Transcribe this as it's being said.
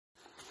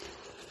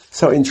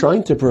So in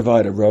trying to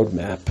provide a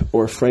roadmap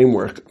or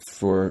framework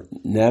for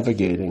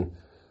navigating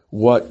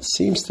what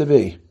seems to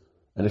be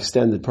an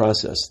extended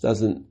process,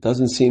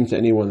 doesn't seem to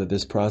anyone that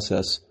this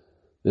process,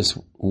 this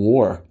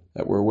war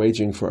that we're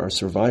waging for our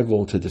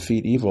survival to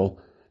defeat evil,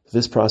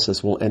 this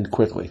process will end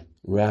quickly,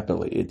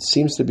 rapidly. It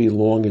seems to be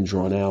long and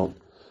drawn out,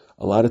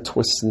 a lot of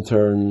twists and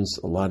turns,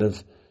 a lot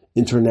of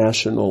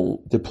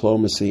international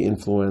diplomacy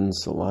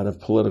influence, a lot of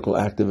political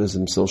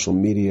activism, social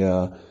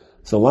media.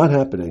 There's a lot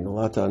happening, a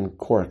lot to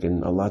uncork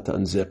and a lot to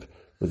unzip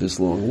with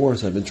this long war.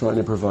 So I've been trying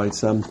to provide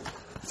some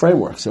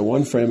framework. So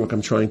one framework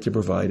I'm trying to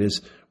provide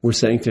is we're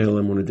saying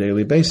Tehillim on a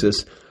daily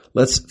basis.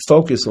 Let's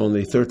focus on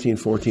the 13,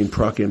 14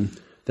 prakim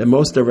that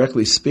most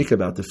directly speak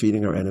about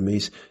defeating our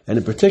enemies, and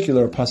in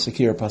particular, a pasuk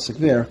here, a pasuk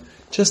there,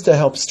 just to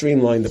help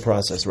streamline the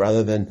process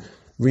rather than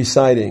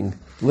reciting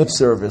lip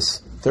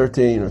service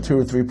 13 or 2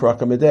 or 3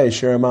 prakim a day,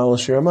 shir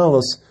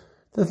amalos,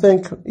 to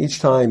think each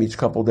time, each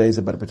couple of days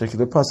about a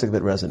particular pasuk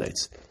that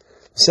resonates.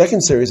 The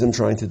second series I'm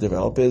trying to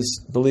develop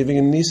is believing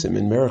in nisim,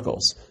 in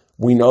miracles.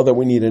 We know that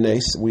we need an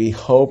ace. We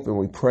hope and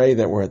we pray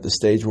that we're at the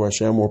stage where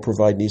Hashem will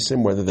provide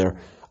nisim, whether they're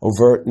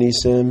overt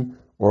nisim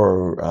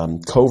or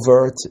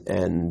covert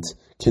and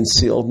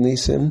concealed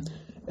nisim.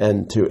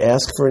 And to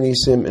ask for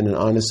nisim in an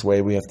honest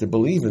way, we have to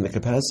believe in the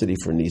capacity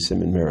for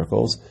nisim and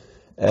miracles.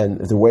 And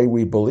the way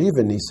we believe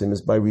in nisim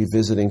is by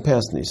revisiting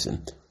past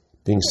nisim,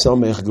 being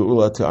somech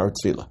geula to our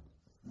tefillah.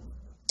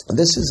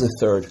 This is the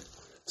third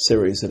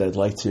series that I'd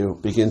like to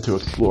begin to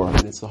explore.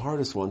 And it's the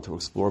hardest one to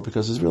explore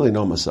because there's really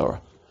no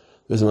Masorah.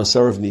 There's a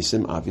Masorah of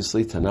Nisim,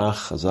 obviously,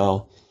 Tanakh,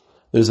 Chazal.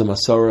 There's a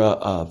Masorah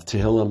of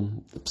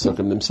Tehillim, the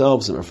Psukim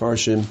themselves, and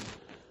Mefarshim,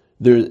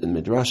 and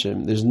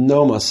Midrashim. There's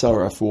no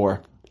Masorah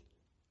for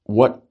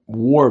what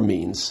war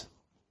means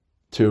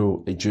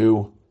to a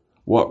Jew,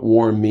 what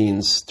war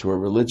means to a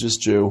religious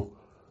Jew.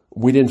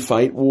 We didn't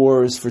fight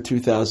wars for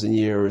 2,000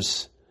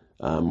 years.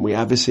 We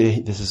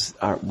obviously, this is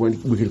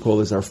we could call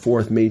this our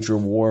fourth major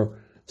war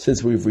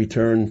since we've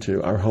returned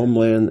to our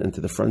homeland and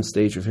to the front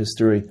stage of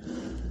history.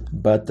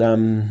 But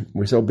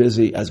we're so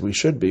busy, as we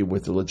should be,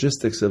 with the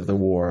logistics of the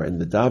war and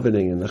the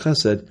davening and the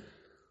chesed.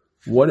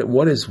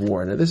 What is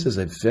war? Now, this is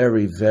a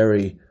very,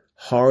 very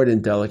hard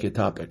and delicate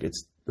topic.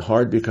 It's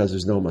hard because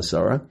there's no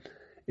Masorah.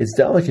 It's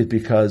delicate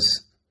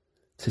because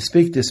to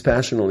speak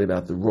dispassionately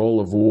about the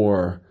role of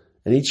war,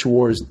 and each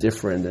war is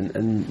different,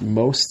 and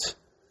most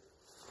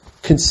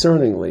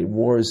concerningly,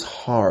 war is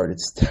hard,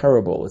 it's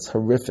terrible, it's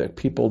horrific,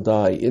 people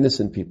die,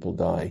 innocent people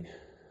die.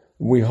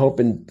 We hope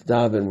and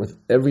daven with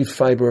every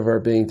fiber of our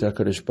being to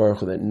HaKadosh Baruch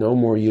Hu that no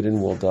more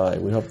Yidden will die.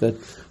 We hope that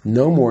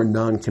no more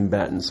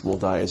non-combatants will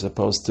die, as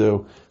opposed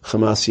to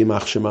Hamas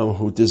Yimach Shemam,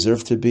 who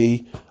deserve to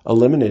be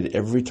eliminated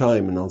every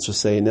time. And I'll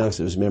just say it now,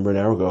 because it was remembered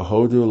an hour ago,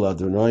 Hodu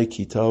Ladunai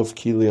Kitov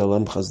Kili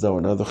Alam Chazdo,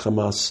 another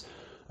Hamas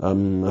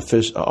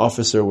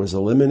officer was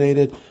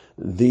eliminated.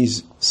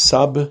 These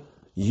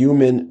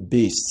subhuman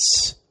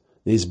beasts,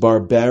 these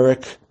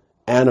barbaric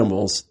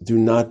animals, do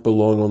not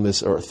belong on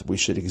this earth. We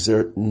should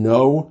exert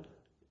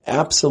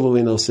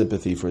absolutely no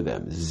sympathy for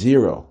them.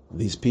 Zero.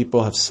 These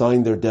people have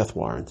signed their death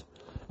warrant,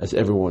 as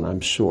everyone, I'm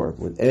sure,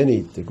 with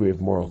any degree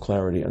of moral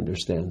clarity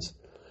understands.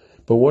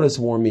 But what does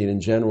war mean in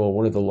general?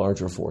 What are the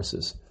larger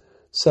forces?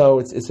 So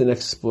it's an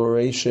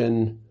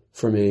exploration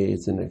for me.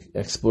 It's an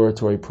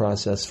exploratory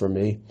process for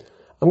me.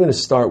 I'm going to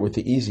start with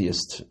the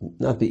easiest,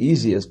 not the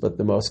easiest, but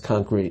the most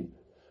concrete.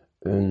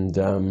 And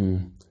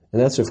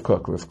that's Rav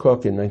Kook. Rav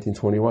Kook in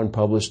 1921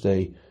 published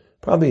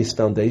probably his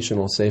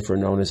foundational sefer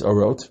known as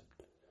Orot.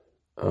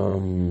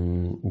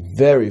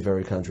 Very,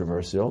 very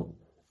controversial.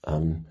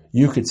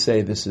 You could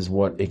say this is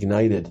what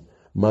ignited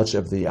much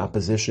of the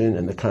opposition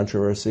and the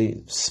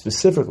controversy,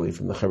 specifically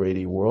from the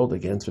Haredi world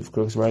against Rav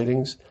Kook's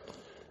writings.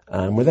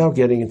 Without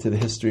getting into the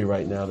history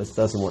right now, it's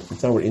not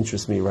what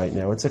interests me right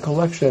now. It's a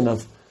collection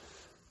of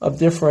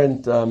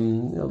different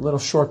little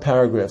short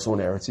paragraphs on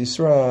Eretz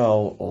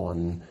Yisrael,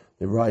 on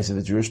the rise of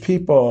the Jewish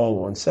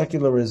people, on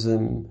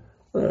secularism,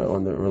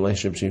 on the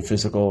relationship between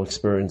physical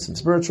experience and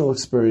spiritual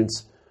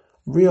experience.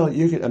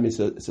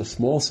 It's a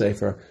small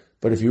sefer,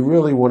 but if you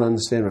really want to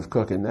understand Rav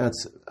Kook, and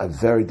that's a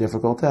very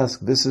difficult task,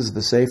 this is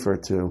the sefer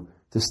to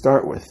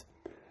start with.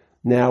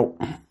 Now,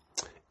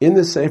 in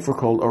the sefer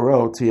called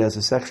Orot, he has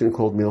a section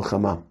called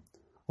Milchama,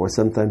 or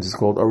sometimes it's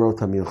called Orot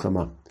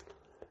HaMilchama.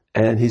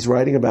 And he's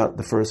writing about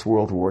the First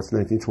World War. It's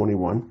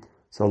 1921.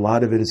 So a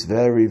lot of it is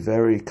very,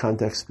 very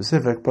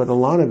context-specific, but a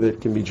lot of it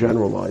can be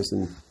generalized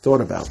and thought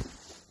about.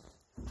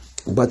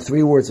 But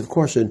 3 words of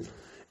caution,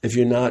 if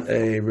you're not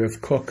a Rav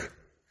Kook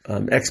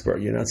expert,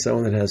 you're not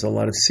someone that has a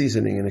lot of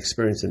seasoning and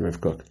experience in Rav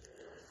Kook.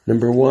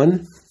 Number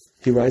 1,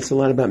 he writes a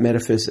lot about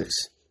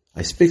metaphysics.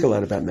 I speak a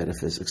lot about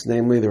metaphysics.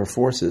 Namely, there are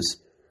forces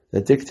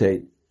that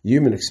dictate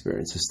human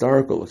experience,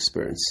 historical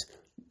experience,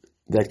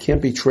 that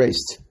can't be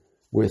traced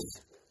with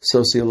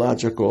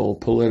sociological,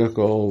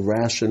 political,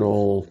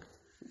 rational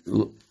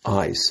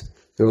eyes.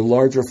 There are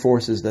larger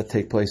forces that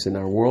take place in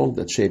our world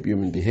that shape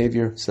human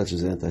behavior, such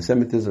as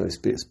anti-Semitism. I've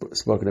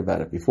spoken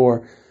about it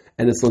before.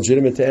 And it's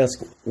legitimate to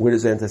ask, where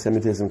does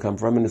anti-Semitism come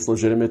from? And it's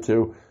legitimate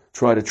to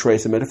try to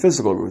trace a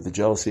metaphysical root, the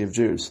jealousy of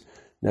Jews.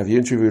 Now, if you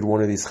interviewed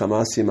one of these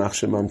Hamasim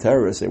Achshemam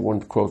terrorists, they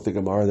won't quote the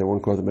Gemara, they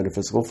won't quote the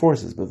metaphysical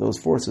forces, but those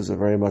forces are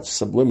very much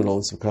subliminal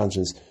and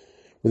subconscious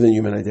within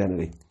human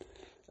identity.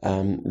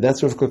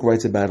 That's what Cook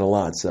writes about a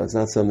lot, so it's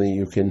not something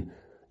you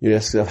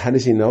ask yourself, how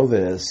does he know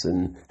this,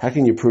 and how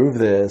can you prove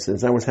this, and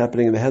it's not what's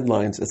happening in the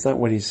headlines, it's not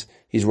what he's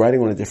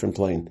writing on a different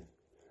plane.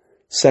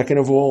 Second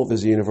of all,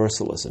 there's a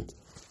universalism,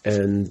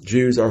 and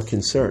Jews are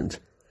concerned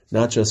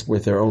not just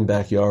with their own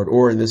backyard,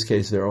 or in this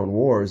case, their own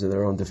wars and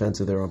their own defense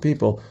of their own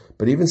people,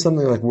 but even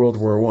something like World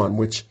War I,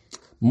 which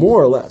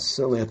more or less,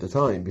 certainly at the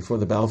time, before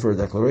the Balfour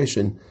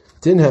Declaration,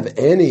 didn't have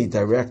any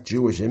direct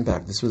Jewish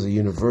impact. This was a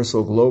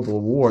universal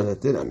global war that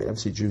did.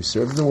 Obviously Jews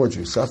served in the war,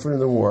 Jews suffered in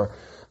the war.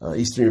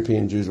 Eastern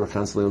European Jews were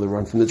constantly on the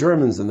run from the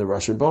Germans and the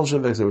Russian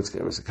Bolsheviks. It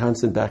was a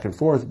constant back and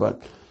forth,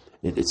 but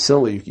it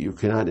certainly, you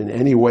cannot in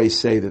any way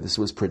say that this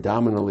was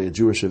predominantly a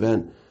Jewish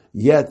event,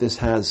 yet this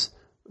has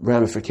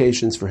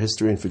ramifications for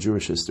history and for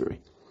Jewish history.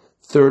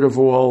 Third of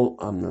all,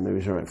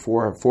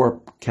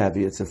 four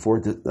caveats and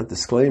four, not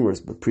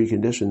disclaimers, but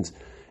preconditions,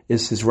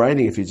 is his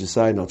writing, if you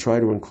decide, and I'll try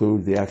to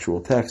include the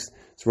actual text,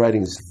 his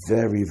writing is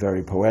very,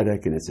 very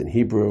poetic, and it's in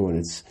Hebrew, and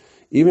it's,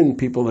 even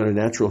people that are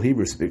natural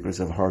Hebrew speakers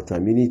have a hard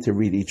time. You need to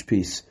read each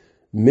piece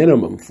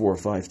minimum 4 or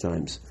 5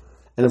 times.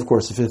 And of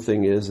course, the fifth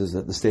thing is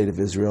that the state of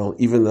Israel,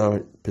 even though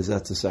it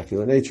possesses a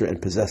secular nature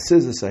and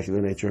possesses a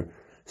secular nature,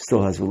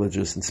 still has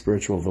religious and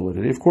spiritual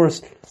validity. Of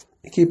course,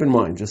 keep in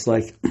mind, just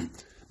like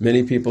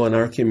many people in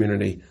our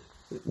community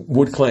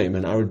would claim,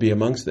 and I would be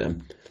amongst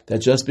them, that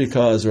just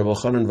because Rav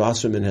Elchanan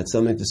Wasserman had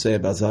something to say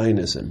about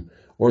Zionism,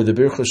 or the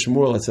Birchas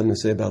Shmuel had something to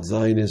say about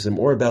Zionism,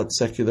 or about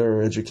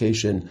secular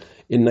education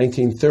in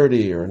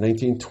 1930 or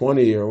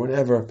 1920 or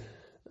whatever,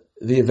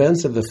 the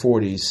events of the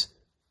 40s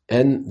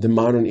and the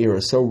modern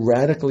era so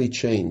radically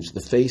changed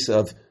the face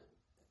of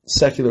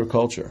secular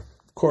culture,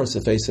 of course,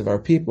 the face of our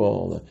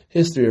people, the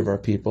history of our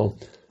people,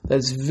 that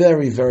it's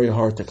very, very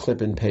hard to clip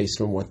and paste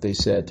from what they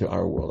said to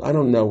our world. I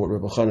don't know what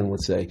Rabbi Chanan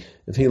would say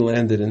if he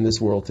landed in this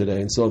world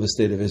today and saw the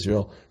state of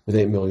Israel with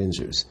 8 million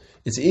Jews.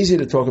 It's easy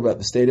to talk about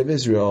the state of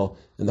Israel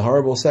and the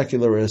horrible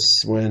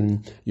secularists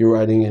when you're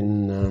writing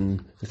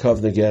in the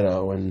Kovna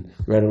Ghetto and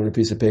writing on a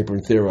piece of paper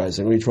and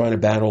theorizing, when you're trying to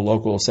battle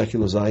local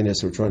secular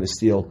Zionists who are trying to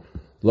steal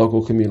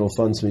local communal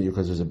funds from you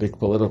because there's a big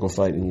political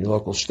fight in your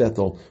local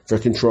shtetl for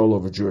control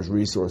over Jewish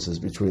resources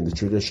between the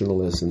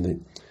traditionalists and the...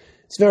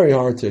 It's very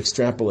hard to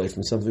extrapolate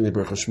from something that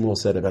Birchas Shmuel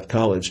said about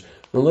college.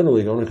 And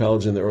literally, going to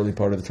college in the early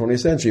part of the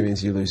 20th century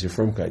means you lose your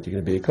frumkeit.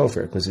 You're going to be a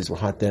kofir, because these were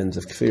hot dens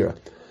of kfira.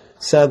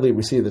 Sadly,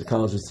 we see that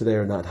colleges today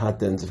are not hot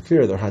dens of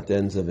kfira. They're hot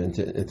dens of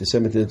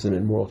anti-Semitism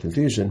and moral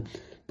confusion.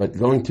 But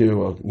going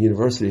to a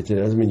university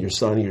today doesn't mean you're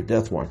signing your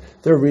death warrant.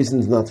 There are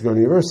reasons not to go to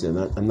university.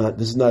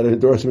 This is not an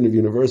endorsement of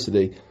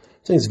university.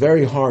 I'm saying it's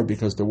very hard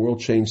because the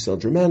world changed so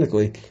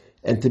dramatically.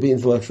 And to be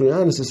intellectually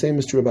honest, the same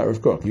is true about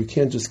Rav Kook. You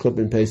can't just clip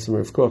and paste from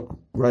Rav Kook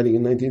writing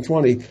in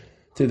 1920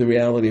 to the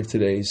reality of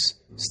today's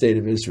state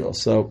of Israel.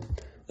 So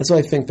that's why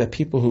I think that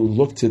people who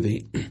look to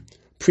the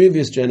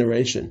previous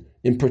generation,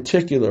 in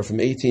particular from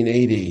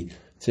 1880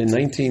 to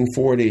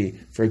 1940,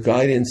 for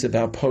guidance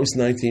about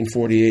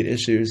post-1948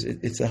 issues,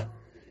 it's a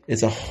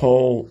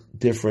whole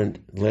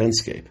different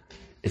landscape.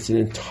 It's an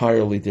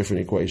entirely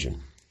different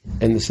equation.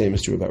 And the same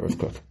is true about Rav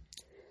Kook.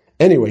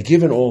 Anyway,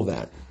 given all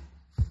that,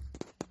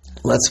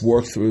 let's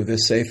work through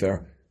this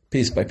sefer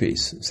piece by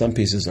piece. Some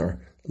pieces are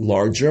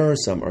larger,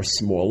 some are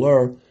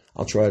smaller.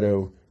 I'll try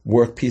to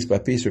work piece by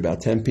piece for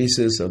about 10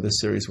 pieces, so this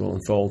series will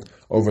unfold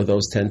over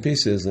those 10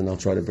 pieces, and I'll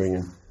try to bring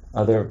in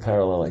other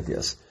parallel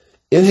ideas.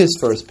 In his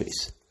first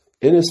piece,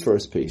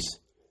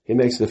 he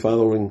makes the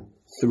following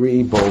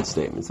 3 bold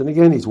statements. And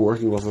again, he's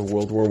working off of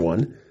World War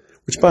I,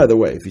 which, by the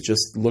way, if you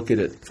just look at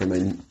it from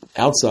an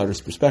outsider's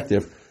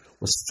perspective,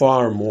 was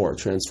far more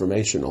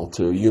transformational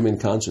to human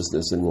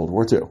consciousness in World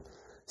War II.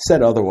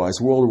 Said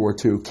otherwise, World War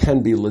II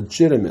can be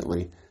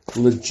legitimately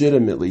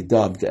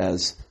dubbed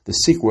as the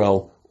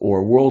sequel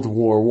or World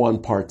War I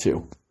Part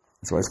 2.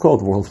 That's why it's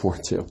called World War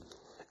II. It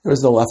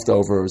was the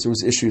leftovers. There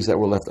was issues that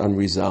were left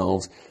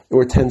unresolved. There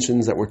were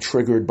tensions that were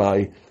triggered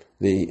by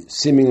the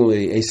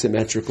seemingly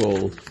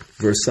asymmetrical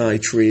Versailles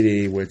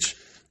Treaty, which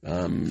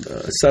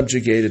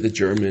subjugated the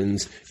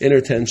Germans,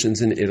 inner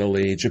tensions in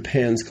Italy,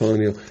 Japan's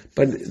colonial.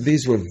 But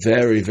these were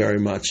very, very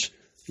much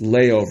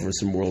layovers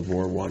from World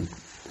War I.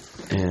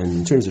 And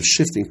in terms of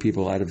shifting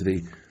people out of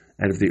the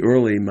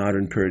early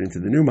modern period into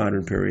the new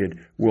modern period,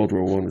 World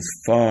War I was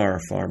far,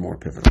 far more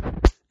pivotal.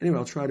 Anyway,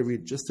 I'll try to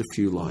read just a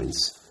few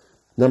lines.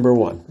 Number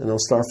 1, and I'll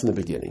start from the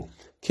beginning.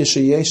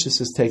 Kishayesh, this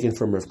is taken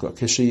from Rav Kook.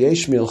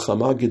 Kishayesh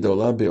milchama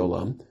gedola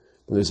be'olam.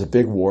 When there's a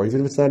big war,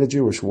 even if it's not a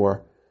Jewish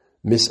war,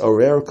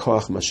 misorer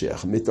koach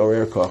Mashiach,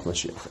 mitorer koach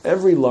Mashiach.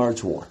 Every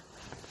large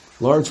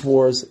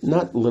wars,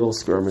 not little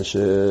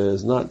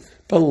skirmishes,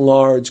 but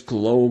large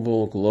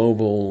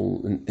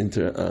global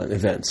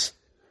events.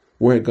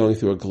 We're going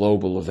through a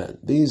global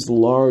event. These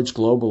large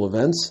global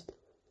events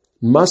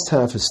must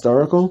have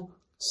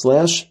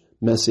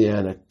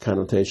historical/messianic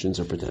connotations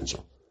or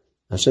potential.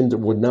 Hashem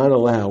would not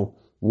allow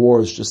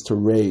wars just to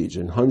rage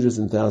and hundreds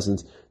and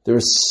thousands. There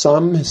is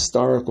some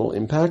historical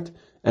impact,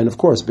 and of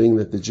course, being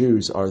that the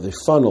Jews are the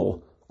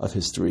funnel of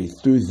history,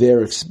 through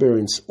their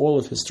experience, all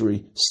of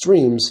history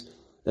streams,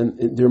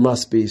 and there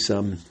must be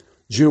some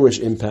Jewish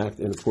impact.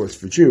 And of course,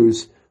 for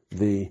Jews,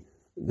 the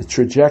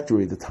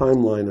trajectory, the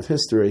timeline of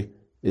history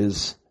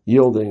is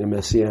yielding a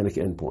messianic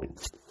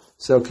endpoint.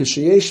 So,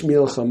 Kishiyesh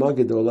milchama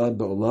gedola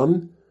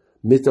ba'olam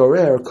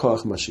mitorer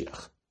koach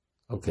Mashiach.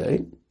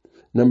 Okay.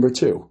 Number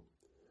 2,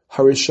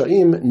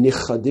 Harishaim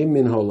nichadim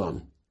min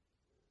holam,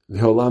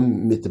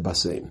 v'holam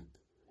mitbasem.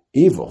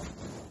 Evil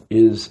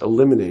is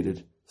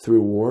eliminated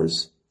through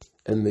wars,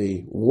 and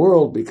the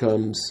world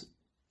becomes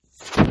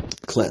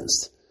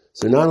cleansed.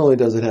 So not only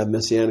does it have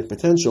messianic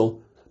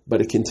potential, but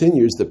it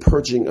continues the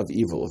purging of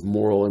evil, of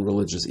moral and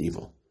religious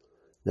evil.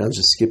 Now I'm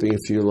just skipping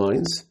a few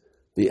lines.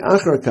 The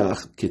achar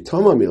kach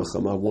kitoma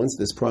milchama, once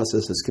this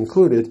process is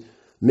concluded,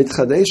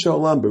 mitchadesh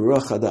olam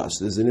beruach chadash.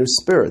 There's a new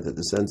spirit that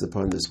descends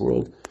upon this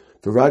world.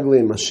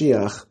 V'ragli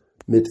Mashiach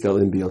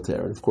mitgalim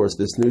bioter. And of course,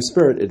 this new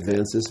spirit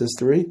advances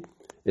history,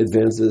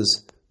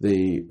 advances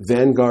the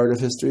vanguard of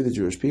history, the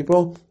Jewish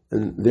people,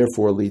 and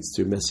therefore leads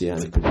to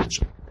messianic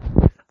potential.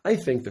 I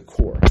think the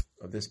core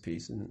of this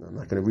piece, and I'm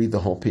not going to read the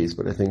whole piece,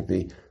 but I think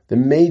the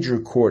major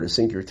core to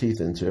sink your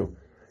teeth into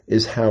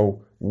is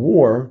how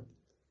war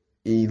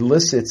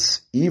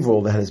elicits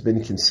evil that has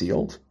been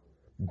concealed,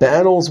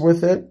 battles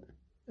with it,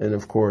 and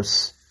of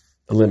course,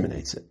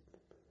 eliminates it.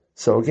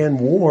 So again,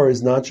 war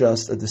is not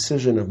just a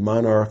decision of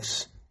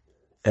monarchs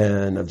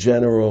and of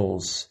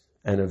generals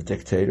and of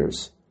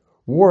dictators.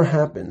 War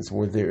happens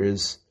where there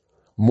is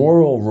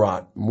moral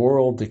rot,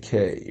 moral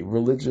decay,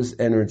 religious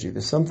energy.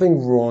 There's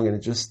something wrong, and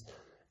it just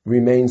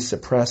remains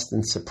suppressed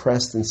and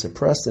suppressed and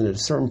suppressed, and at a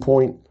certain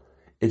point,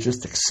 it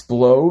just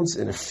explodes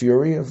in a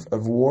fury of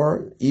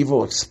war.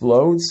 Evil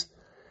explodes,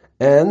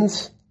 and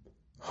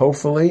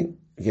hopefully,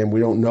 again, we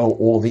don't know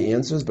all the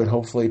answers, but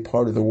hopefully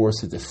part of the war is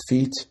to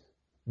defeat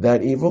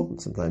that evil.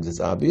 Sometimes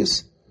it's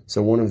obvious.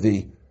 So one of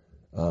the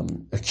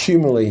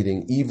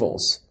accumulating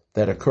evils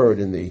that occurred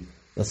in the,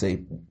 let's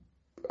say,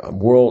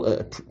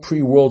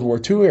 pre-World War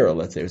II era,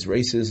 let's say, it was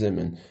racism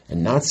and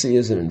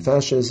Nazism and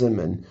fascism,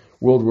 and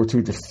World War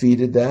II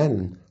defeated that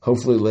and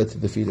hopefully led to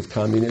the defeat of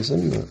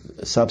communism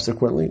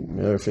subsequently.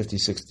 50,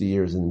 60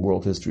 years in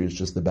world history is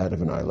just the bat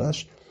of an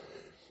eyelash.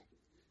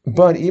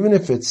 But even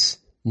if it's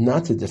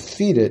not to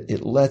defeat it,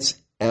 it lets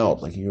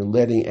out, like you're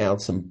letting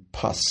out some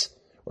pus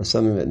or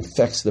something that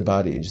infects the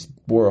body. You just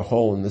bore a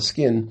hole in the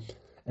skin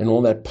and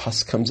all that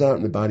pus comes out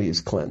and the body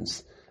is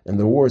cleansed. And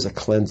the war is a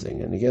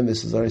cleansing. And again,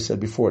 this is what I said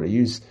before, to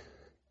use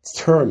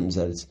terms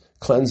that it's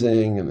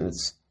cleansing and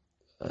it's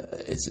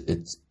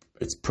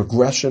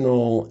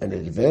progressional and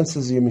it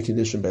advances the human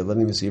condition by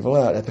letting this evil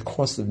out at the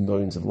cost of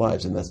millions of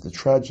lives. And that's the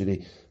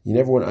tragedy. You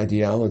never want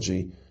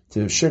ideology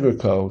to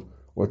sugarcoat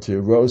or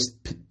to rose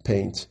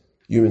paint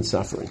human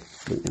suffering,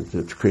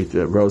 to create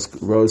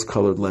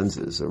rose-colored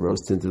lenses or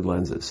rose-tinted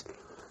lenses.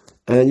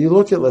 And you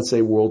look at, let's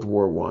say, World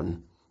War I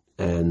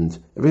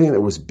and everything that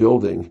was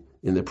building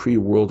in the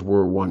pre-World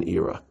War I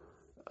era,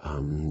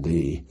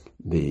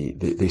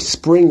 the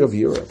spring of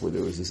Europe, where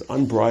there was this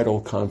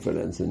unbridled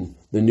confidence in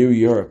the new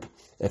Europe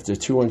after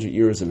 200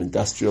 years of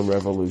industrial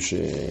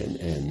revolution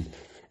and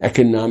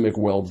economic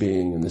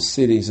well-being, and the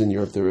cities in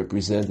Europe that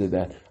represented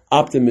that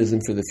optimism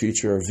for the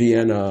future of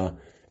Vienna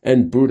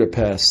and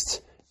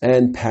Budapest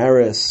and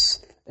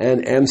Paris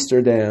and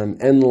Amsterdam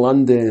and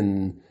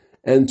London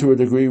and to a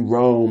degree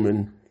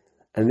Rome,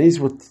 and these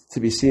were to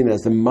be seen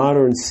as the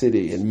modern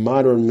city and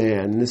modern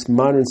man. And this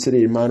modern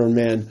city and modern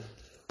man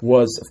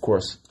was, of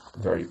course,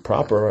 very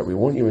proper. Right? We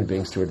want human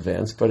beings to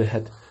advance, but it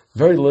had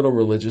very little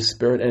religious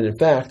spirit. And in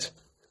fact,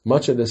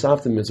 much of this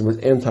optimism was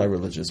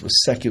anti-religious,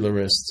 was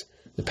secularist.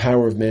 The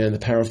power of man, the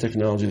power of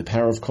technology, the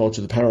power of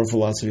culture, the power of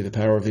philosophy, the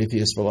power of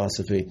atheist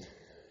philosophy.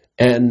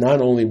 And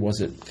not only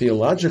was it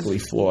theologically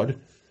flawed,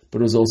 but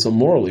it was also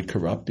morally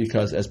corrupt,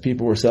 because as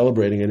people were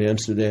celebrating in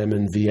Amsterdam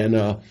and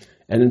Vienna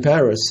and in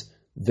Paris,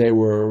 they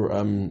were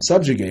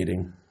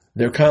subjugating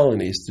their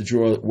colonies to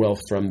draw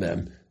wealth from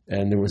them.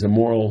 And there was a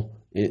moral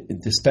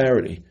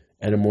disparity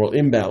and a moral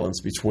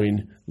imbalance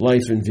between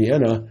life in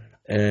Vienna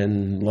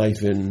and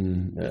life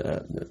in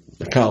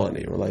the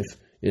colony, or life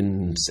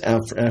in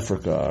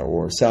Africa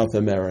or South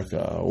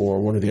America or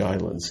one of the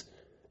islands.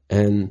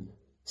 And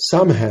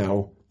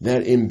somehow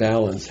that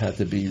imbalance had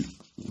to be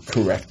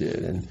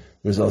corrected. And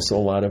there's also a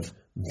lot of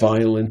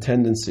violent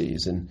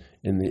tendencies in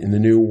the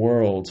New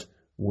World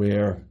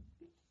where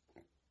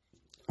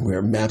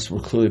maps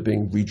were clearly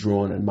being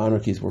redrawn and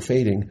monarchies were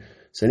fading.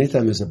 So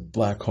anytime there's a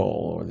black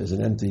hole or there's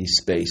an empty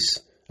space,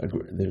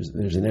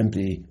 there's an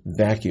empty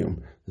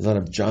vacuum, there's a lot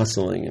of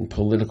jostling and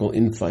political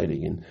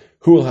infighting, and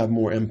who will have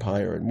more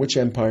empire, and which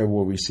empire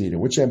will recede,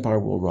 and which empire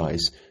will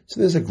rise. So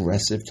there's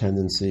aggressive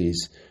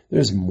tendencies,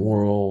 there's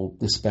moral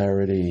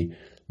disparity,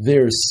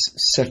 there's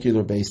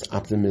secular-based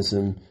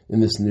optimism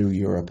in this new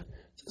Europe.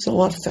 There's a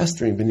lot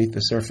festering beneath the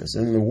surface.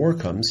 And then the war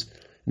comes.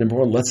 Number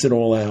one, lets it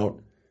all out.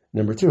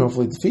 Number two,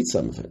 hopefully defeats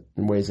some of it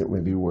in ways that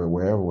maybe we're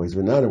aware of, ways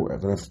we're not aware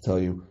of. I don't have to tell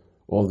you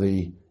all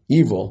the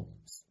evil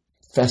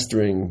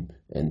festering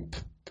and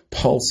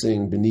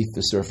pulsing beneath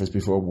the surface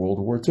before World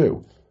War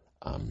II.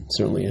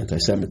 Certainly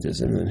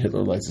anti-Semitism, and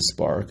Hitler lights a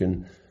spark,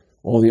 and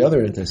all the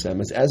other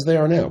anti-Semites, as they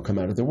are now, come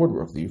out of the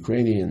woodwork. The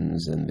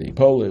Ukrainians and the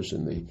Polish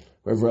and the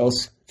whoever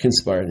else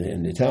conspired,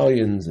 and the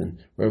Italians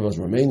and whoever else,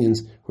 Romanians,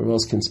 whoever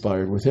else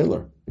conspired with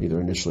Hitler, either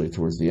initially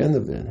towards the end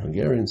of the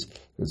Hungarians,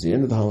 towards the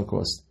end of the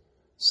Holocaust.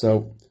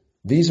 So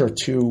these are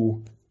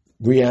two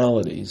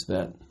realities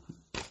that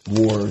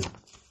war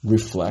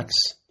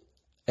reflects,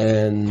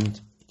 and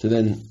to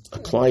then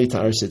apply it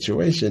to our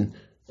situation,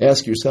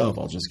 ask yourself,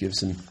 I'll just give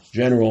some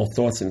general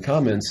thoughts and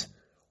comments,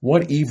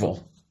 what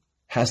evil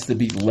has to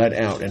be let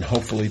out and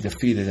hopefully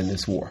defeated in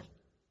this war?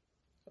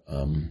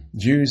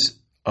 Jews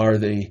are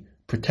the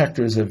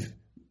protectors of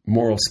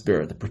moral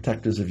spirit, the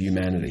protectors of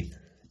humanity,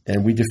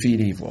 and we defeat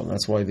evil. And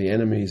that's why the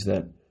enemies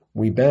that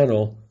we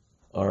battle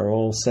are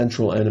all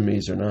central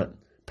enemies, are not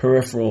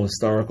peripheral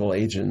historical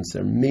agents.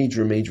 They're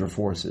major, major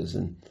forces.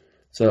 And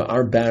so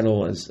our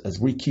battle, as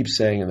we keep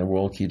saying, and the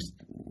world keeps,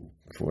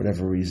 for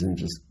whatever reason,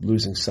 just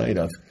losing sight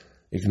of,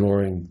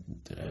 ignoring,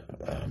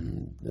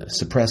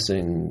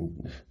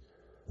 suppressing,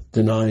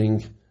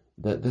 denying,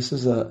 that this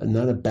is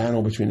not a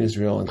battle between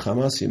Israel and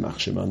Hamas, Yimach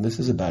Shemam. This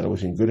is a battle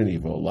between good and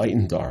evil, light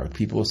and dark,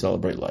 people who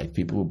celebrate life,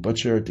 people who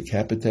butcher,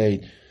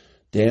 decapitate,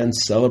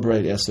 dance,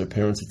 celebrate, ask their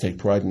parents to take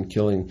pride in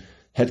killing,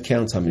 head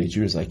counts, how many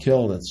Jews I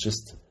killed. That's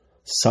just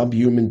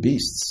subhuman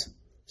beasts.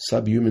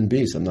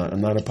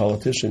 I'm not a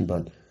politician,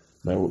 but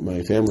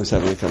my family was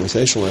having a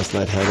conversation last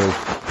night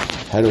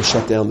how to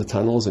shut down the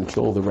tunnels and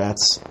kill the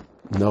rats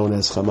known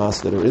as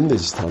Hamas that are in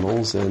these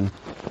tunnels, and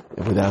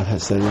without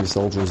sending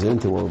soldiers in,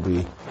 there will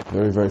be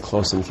very, very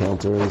close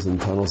encounters in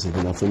tunnels that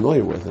they're not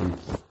familiar with. And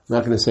I'm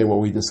not going to say what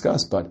we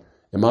discussed, but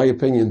in my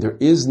opinion, there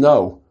is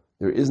no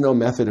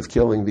method of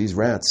killing these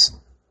rats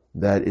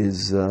that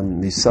is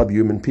these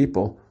subhuman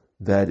people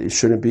that it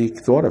shouldn't be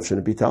thought of,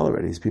 shouldn't be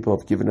tolerated. These people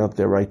have given up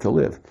their right to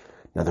live.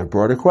 Now, there are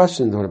broader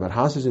questions, not about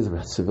hostages,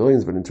 about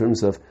civilians, but in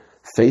terms of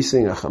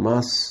facing a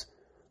Hamas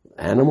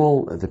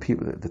animal,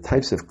 the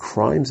types of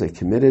crimes they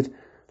committed.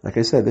 Like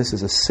I said, this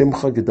is a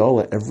simcha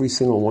gedola, every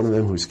single one of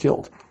them who's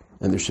killed.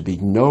 And there should be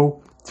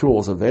no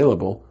tools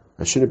available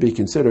that shouldn't be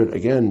considered,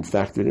 again,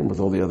 factored in with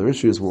all the other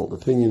issues, world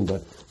opinion,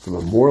 but from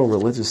a moral,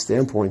 religious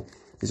standpoint,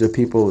 these are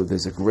people,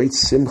 there's a great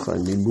simcha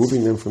in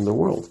removing them from the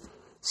world.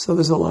 So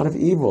there's a lot of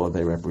evil that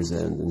they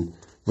represent, and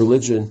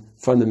religion,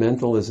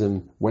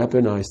 fundamentalism,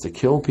 weaponized to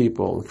kill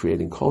people,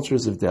 creating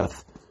cultures of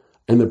death.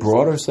 In the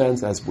broader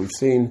sense, as we've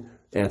seen,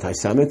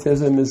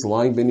 anti-Semitism is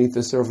lying beneath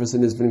the surface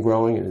and has been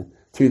growing, and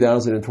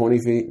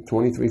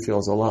 2023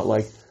 feels a lot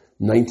like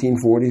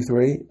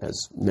 1943,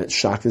 as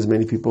shocked as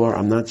many people are.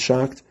 I'm not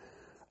shocked.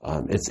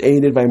 It's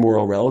aided by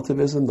moral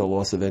relativism, the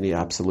loss of any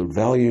absolute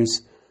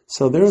values.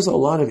 So there's a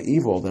lot of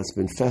evil that's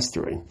been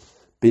festering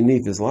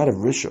beneath. There's a lot of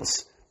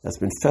rishus that's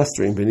been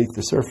festering beneath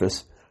the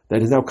surface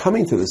that is now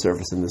coming to the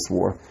surface in this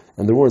war.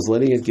 And the war is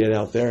letting it get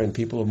out there, and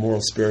people of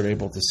moral spirit are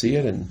able to see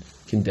it and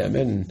condemn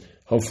it, and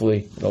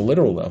hopefully at a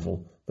literal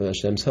level, with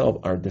Hashem's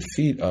help, our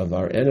defeat of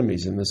our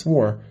enemies in this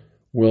war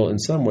will in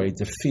some way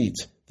defeat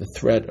the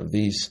threat of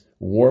these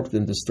warped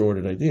and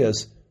distorted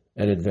ideas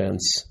and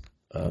advance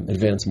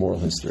moral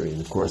history,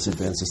 and of course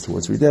advances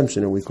towards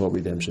redemption, and we call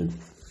redemption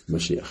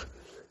Mashiach.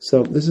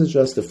 So this is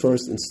just the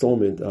first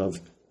installment of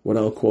what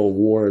I'll call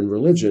War and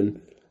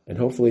Religion, and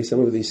hopefully some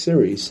of these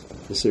series,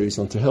 the series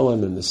on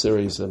Tehillim and the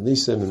series of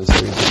Nisim and the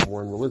series of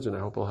War and Religion, I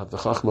hope I'll have the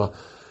Chachma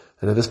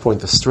and at this point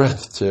the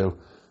strength to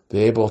be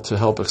able to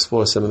help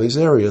explore some of these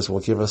areas, will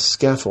give us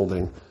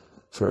scaffolding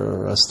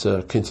for us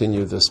to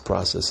continue this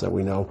process that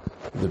we know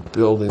the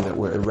building that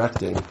we're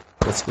erecting,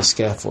 that's the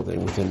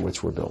scaffolding within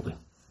which we're building.